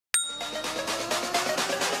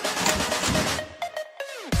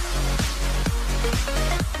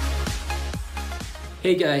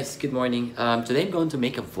Hey guys, good morning. Today I'm going to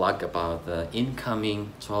make a vlog about the incoming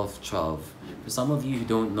 12/12. For some of you who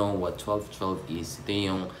don't know what 12/12 is, ito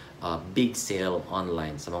yung big sale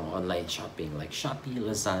online sa mga online shopping like Shopee,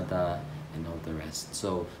 Lazada, and all the rest.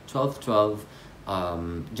 So 12/12,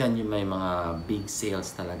 dyan yung may mga big sales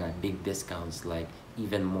talaga, big discounts like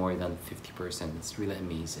even more than 50%. It's really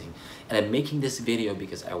amazing. And I'm making this video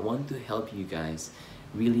because I want to help you guys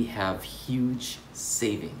really have huge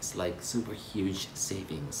savings, like super huge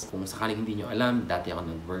savings. Kung sakaling hindi nyo alam, dati ako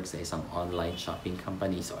nag-work sa isang online shopping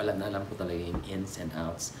company. So alam na alam ko talaga yung ins and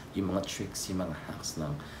outs, yung mga tricks, yung mga hacks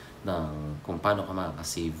ng kung paano ka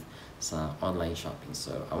makakasave sa online shopping.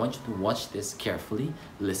 So I want you to watch this carefully,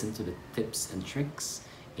 listen to the tips and tricks,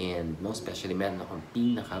 and most especially meron akong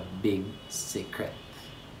pinaka-big secret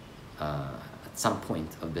at some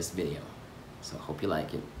point of this video. So I hope you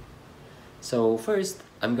like it. So first,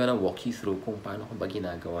 I'm gonna walk you through kung paano ko ba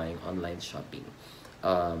ginagawa yung online shopping.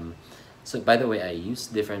 So by the way, I use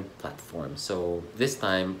different platforms. So this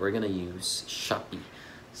time, we're gonna use Shopee.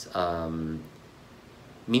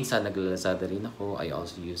 Minsan nagla-Lazada rin ako. I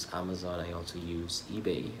also use Amazon. I also use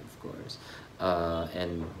eBay, of course.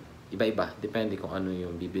 And iba-iba. Depende kung ano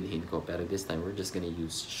yung bibilhin ko. Pero this time, we're just gonna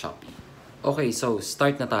use Shopee. Okay, so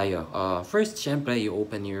start na tayo. First, syempre, you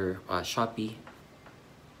open your Shopee.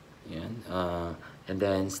 Yan. And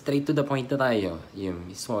then, straight to the point na tayo.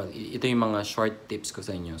 Ito yung mga short tips ko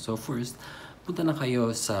sa inyo. So, first, punta na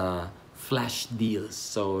kayo sa flash deals.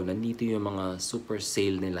 So, nandito yung mga super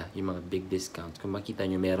sale nila, yung mga big discounts. Kung makita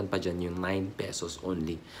nyo, meron pa dyan yung 9 pesos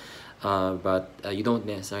only. But you don't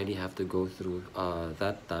necessarily have to go through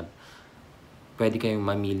that tab. Pwede kayong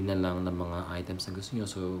mamili na lang ng mga items na gusto nyo.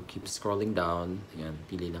 So, keep scrolling down. Yan,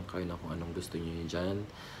 pili lang kayo na kung anong gusto nyo dyan.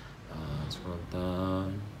 Scroll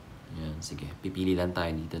down. Yan, sige. Pipili lang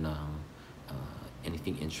tayo dito ng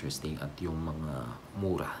anything interesting at yung mga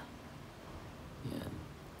mura. Yan.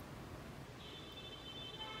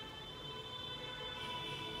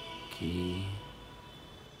 Okay.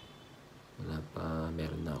 Wala pa.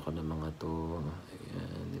 Meron na ako ng mga to.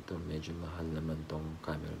 Ayan. Ito medyo mahal naman tong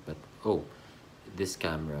camera. But, oh, this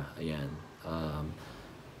camera. Ayan.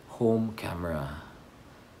 Home camera.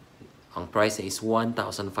 Ang price niya is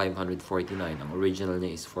 1,549. Ang original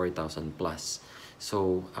niya is 4,000 plus.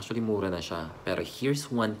 So, actually mura na siya. Pero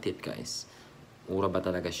here's one tip, guys. Mura ba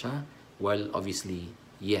talaga siya? Well, obviously,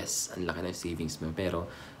 yes. Ang laki ng savings mo.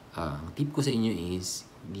 Pero, ang tip ko sa inyo is,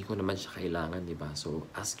 hindi ko naman siya kailangan, di ba?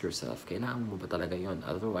 So, ask yourself, kailangan mo ba talaga yon?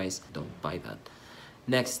 Otherwise, don't buy that.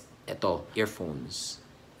 Next, ito, earphones.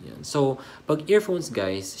 Yan. So, pag earphones,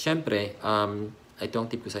 guys, syempre, ito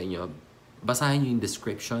ang tip ko sa inyo, basahin nyo yung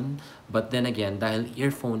description. But then again, dahil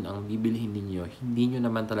earphone ang bibilihin ninyo, hindi nyo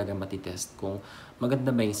naman talaga matitest kung maganda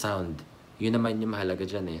ba yung sound. Yun naman yung mahalaga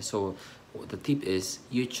dyan eh. So, the tip is,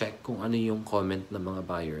 you check kung ano yung comment ng mga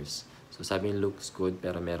buyers. So, sabi nyo looks good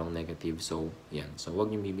pero merong negative. So, yan. So, wag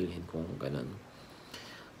nyo bibilihin kung ganun.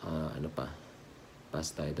 Ano pa?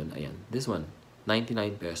 Pass tayo dun. Ayan. This one,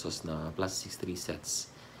 99 pesos na plus 63 sets.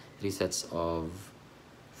 3 sets of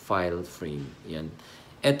file frame. Yan.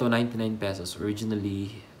 Eto, 99 pesos.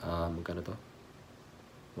 Originally, magkano to?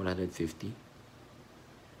 150.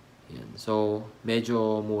 Yan. So,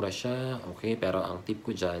 medyo mura siya. Okay, pero ang tip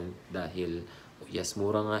ko dyan, dahil, yes,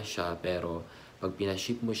 mura nga siya, pero pag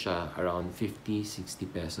pinaship mo siya, around 50-60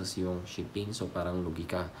 pesos yung shipping. So, parang lugi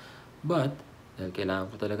ka. But, dahil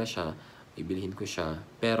kailangan ko talaga siya, ibilhin ko siya.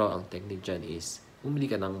 Pero, ang technique dyan is, bumili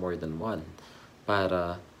ka ng more than one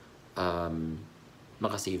para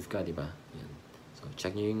makasave ka, di ba? Yan. So,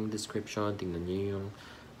 check nyo yung description, tingnan nyo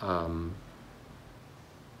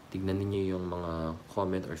yung mga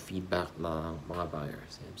comment or feedback ng mga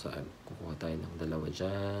buyers. Yan. So, kukuha tayo ng dalawa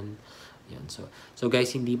dyan. Yan. So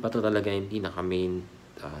guys, hindi pa to talaga yung pinaka-main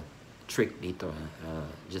trick dito.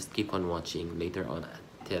 Just keep on watching. Later on, I'll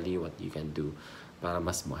tell you what you can do para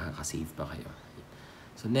mas makakasave pa kayo.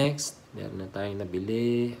 So, next, meron na tayong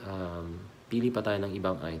nabili. Pili pa tayo ng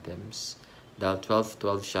ibang items. Dahil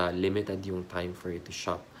 12/12 siya, limited yung time for you to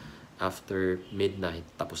shop. After midnight,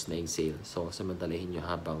 tapos na yung sale. So, samantalahin nyo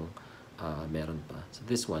habang meron pa. So,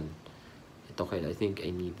 this one, ito kayo. I think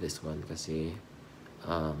I need this one kasi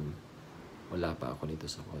wala pa ako nito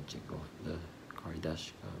sa kotse ko. The car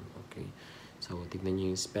dash cam. Okay. So, tignan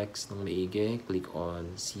nyo yung specs ng maigi. Click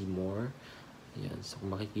on see more. Ayan. So,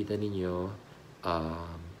 kung makikita ninyo,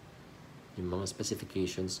 yung mga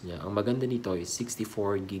specifications niya. Ang maganda nito is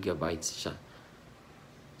 64 gigabytes siya.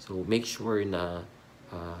 So, make sure na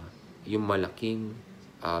yung malaking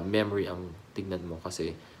memory ang tignan mo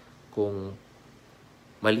kasi kung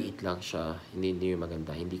maliit lang siya, hindi yung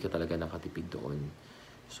maganda. Hindi ka talaga nakatipid doon.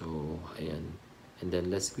 So, ayan. And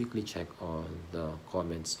then let's quickly check on the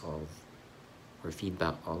comments of or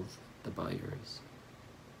feedback of the buyers.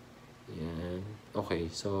 Yan. Okay,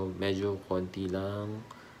 so medyo konti lang.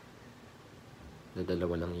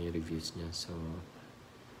 Dalawa lang yung reviews niya. So,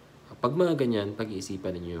 pag mga ganyan,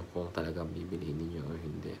 pag-iisipan niyo kung talagang bibilihin niyo or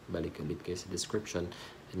hindi. Balik ulit kayo sa description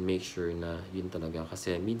and make sure na yun talaga.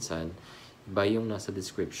 Kasi minsan, iba yung nasa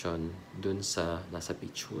description dun sa nasa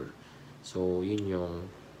picture. So, yun yung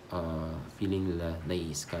feeling nila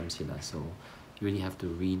nai-scam sila. So, you really have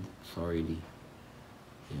to read thoroughly.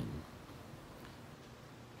 Yan.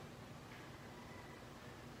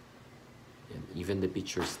 Yan. Even the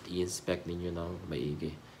pictures, i-inspect ninyo ng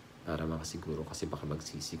maigi para makasiguro kasi baka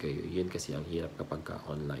magsisi kayo. Yun kasi ang hirap kapag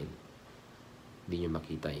online. Hindi nyo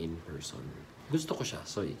makita in person. Gusto ko siya.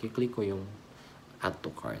 So, i-click ko yung add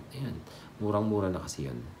to cart. Ayan. Murang-mura na kasi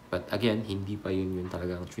yun. But again, hindi pa yun yung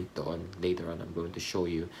talagang trick doon. Later on, I'm going to show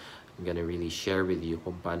you. I'm gonna really share with you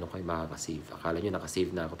kung paano kayo makaka-save. Akala nyo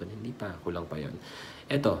nakasave na ako doon. Hindi pa. Kulang pa yun.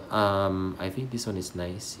 Ito, I think this one is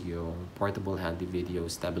nice. Yung portable handy video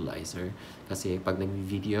stabilizer. Kasi pag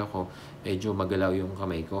nag-video ako, medyo magalaw yung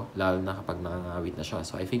kamay ko. Lalo na kapag nakangawit na siya.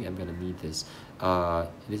 So I think I'm gonna need this.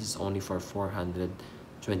 This is only for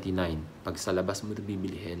 429. Pag sa labas mo ito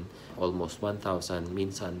bibilihin, almost 1,000.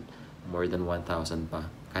 Minsan, more than 1,000 pa.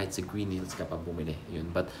 Kahit sa Green Hills ka pa bumili. Yun.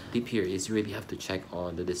 But tip here is you really have to check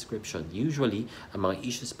on the description. Usually, ang mga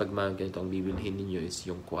issues pag mga ganito ang bibilihin ninyo is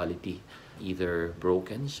yung quality. Either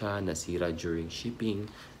broken siya, nasira during shipping.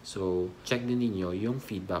 So, check din ninyo yung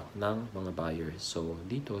feedback ng mga buyers. So,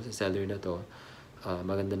 dito sa seller na to,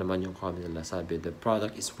 maganda naman yung comment nila. Sabi, the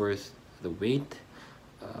product is worth the wait.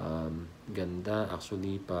 Ganda.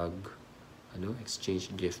 Actually, pag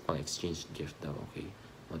exchange gift, pang exchange gift daw. Okay.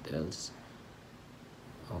 What else?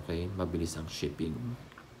 Okay, mabilis ang shipping.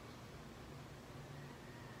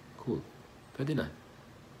 Cool. Pwede na.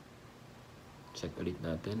 Check ulit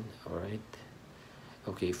natin. Alright.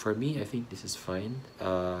 Okay, for me, I think this is fine.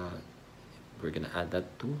 We're gonna add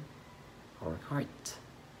that to our cart.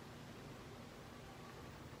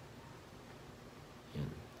 Yan.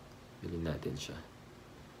 Bilhin natin siya.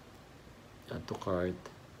 Add to cart.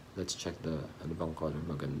 Let's check the ano bang color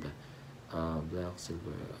maganda. Black,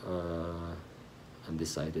 silver,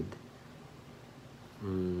 undecided.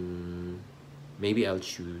 Maybe I'll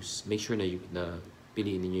choose. Make sure na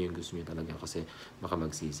piliin niyo yung gusto niyo talaga kasi baka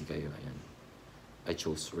magsisi kayo. Ayan. I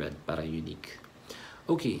chose red para unique.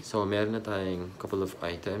 Okay, so meron na tayong couple of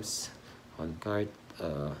items on cart.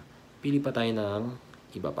 Pili pa tayo ng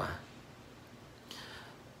iba pa.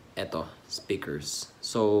 Eto, speakers.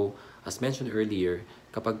 So, as mentioned earlier,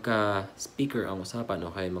 kapag speaker ang usapan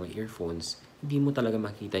o kaya mga earphones, hindi mo talaga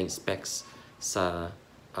makita yung specs sa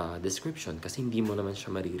description kasi hindi mo naman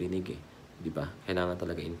siya maririnig eh. Diba? Kailangan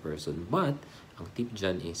talaga in person. But, ang tip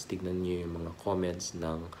dyan is tignan nyo yung mga comments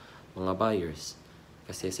ng mga buyers.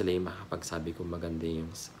 Kasi sila yung makapagsabi kung maganda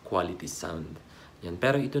yung quality sound. Yan.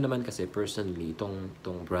 Pero ito naman kasi personally,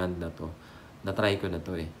 itong brand na to, na-try ko na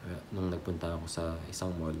to eh. Nung nagpunta ako sa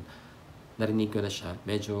isang mall, narinig ko na siya.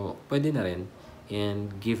 Medyo pwede na rin.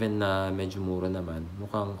 And given na medyo mura naman,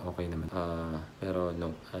 mukhang okay naman. Pero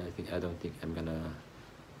no, I don't think I'm gonna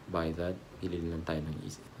buy that. Pili lang tayo ng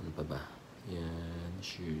easy. Ano pa ba? Yan,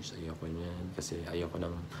 shoes. Ayoko niyan. Kasi ayoko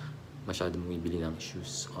nang masyadong bumibili ng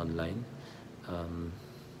shoes online. Ano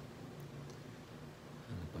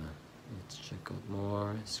pa? Let's check out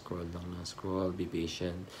more. Scroll lang na scroll. Be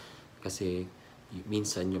patient. Kasi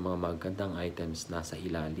minsan yung mga magandang items nasa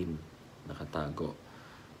ilalim. Nakatago.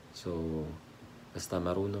 So, basta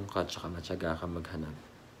marunong ka at saka matyaga ka maghanap.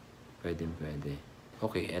 Pwede.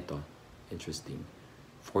 Okay, eto. Interesting.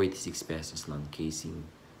 46 pesos lang casing.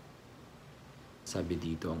 Sabi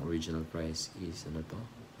dito, ang original price is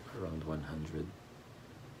around 100.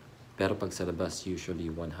 Pero pag sa labas, usually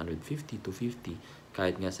 150 to 50.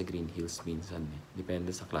 Kahit nga sa Green Hills minsan. Depende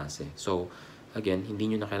sa klase. So, again, hindi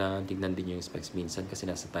nyo na kailangan tignan din yung specs minsan kasi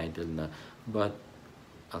nasa title na. But,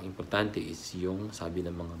 ang importante is yung sabi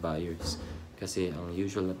ng mga buyers. Kasi ang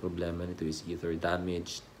usual na problema nito is either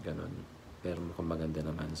damaged, ganun. Pero mukhang maganda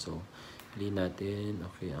naman. So, pili natin.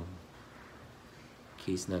 Okay, ang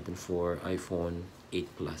case natin for iPhone 8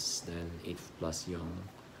 Plus. Dahil 8 Plus yung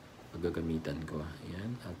magagamitan ko.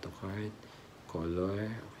 Ayan, add to cart. Color.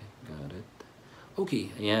 Okay, got it. Okay,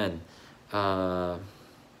 ayan.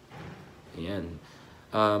 Ayan.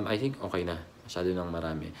 I think okay na. Masyado nang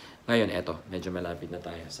marami. Ngayon, eto, medyo malapit na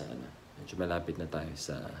tayo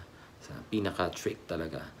sa pinaka-trick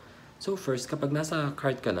talaga. So first, kapag nasa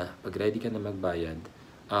cart ka na, pag ready ka na magbayad,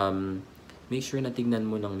 make sure na tignan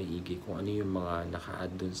mo ng maigi kung ano yung mga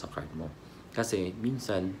naka-add dun sa cart mo. Kasi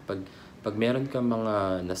minsan, pag Pag meron kang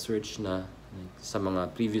mga na-search na sa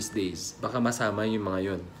mga previous days, baka masama yung mga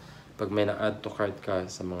yon. Pag may na-add to cart ka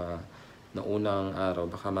sa mga naunang araw,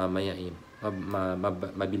 baka mamaya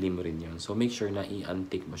mabili mo rin yun. So, make sure na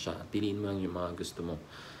i-untick mo siya. Piliin mo lang yung mga gusto mo.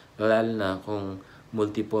 Lalo na kung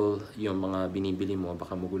multiple yung mga binibili mo,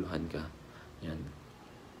 baka maguluhan ka. Yan.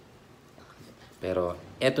 Pero,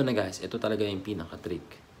 eto na guys. Ito talaga yung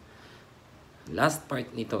pinaka-trick. Last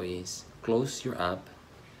part nito is, close your app.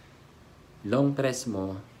 Long press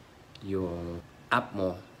mo yung app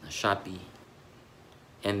mo na Shopee.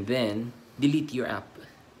 And then, delete your app.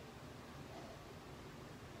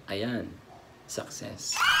 Ayan.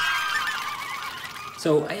 Success.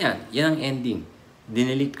 So, ayan. Yan ang ending.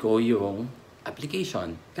 Dinelete ko yung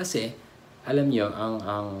application. Kasi, alam nyo,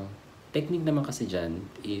 ang technique naman kasi dyan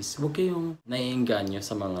is huwag kayong naiengganyo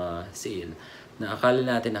sa mga sale na akala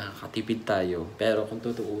natin nakakatipid tayo. Pero kung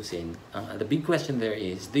tutuusin, the big question there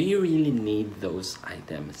is, do you really need those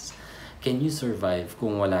items? Can you survive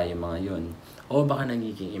kung wala yung mga yun? O baka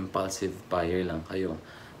nagiging impulsive buyer lang kayo?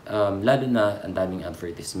 Lalo na ang daming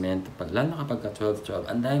advertisement. Lalo na kapag 12-12,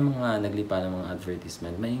 ang daming mga naglipa ng mga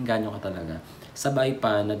advertisement, may engganyo ka talaga. Sabay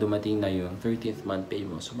pa na dumating na yung 30th month pay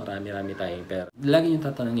mo. So marami-rami tayong pera. Lagi yung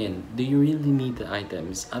tatanungin, do you really need the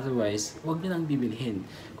items? Otherwise, huwag nyo nang bibilhin.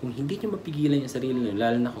 Kung hindi nyo mapigilan yung sarili nyo,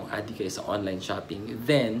 lalo na kung addict kayo sa online shopping,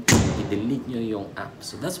 then, i-delete nyo yung app.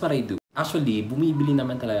 So that's what I do. Actually, bumibili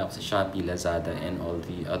naman talaga ako sa Shopee, Lazada, and all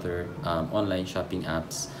the other online shopping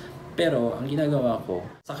apps. Pero, ang ginagawa ko,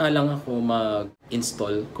 saka lang ako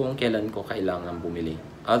mag-install kung kailan ko kailangan bumili.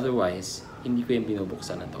 Otherwise, hindi ko yung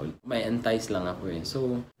binubuksan at all. May entice lang ako eh.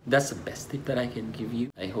 So, that's the best tip that I can give you.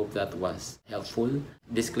 I hope that was helpful.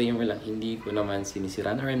 Disclaimer lang, hindi ko naman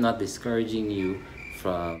sinisiran or I'm not discouraging you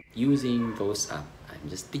from using those apps. I'm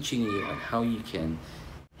just teaching you on how you can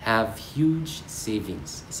have huge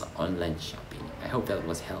savings sa online shopping. I hope that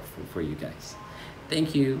was helpful for you guys.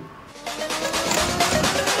 Thank you.